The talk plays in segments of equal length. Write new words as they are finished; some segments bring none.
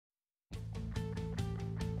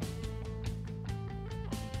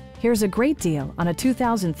Here's a great deal on a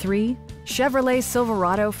 2003 Chevrolet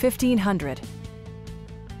Silverado 1500.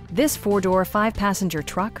 This four-door, five-passenger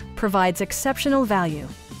truck provides exceptional value.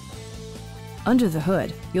 Under the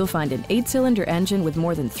hood, you'll find an 8-cylinder engine with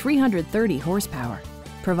more than 330 horsepower,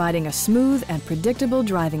 providing a smooth and predictable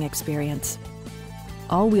driving experience.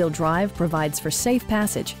 All-wheel drive provides for safe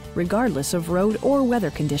passage, regardless of road or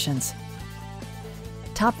weather conditions.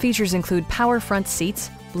 Top features include power front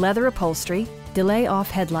seats, leather upholstery, delay-off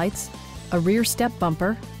headlights, a rear step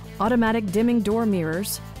bumper, automatic dimming door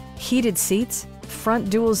mirrors, heated seats, front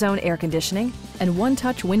dual-zone air conditioning, and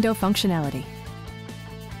one-touch window functionality.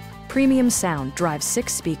 Premium sound drives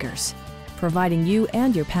 6 speakers, providing you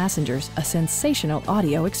and your passengers a sensational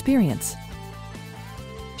audio experience.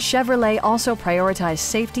 Chevrolet also prioritized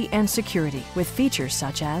safety and security with features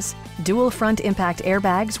such as dual front impact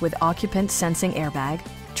airbags with occupant sensing airbag,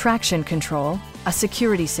 traction control, a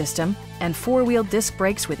security system, and 4-wheel disc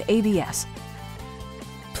brakes with ABS.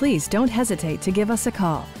 Please don't hesitate to give us a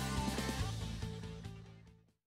call.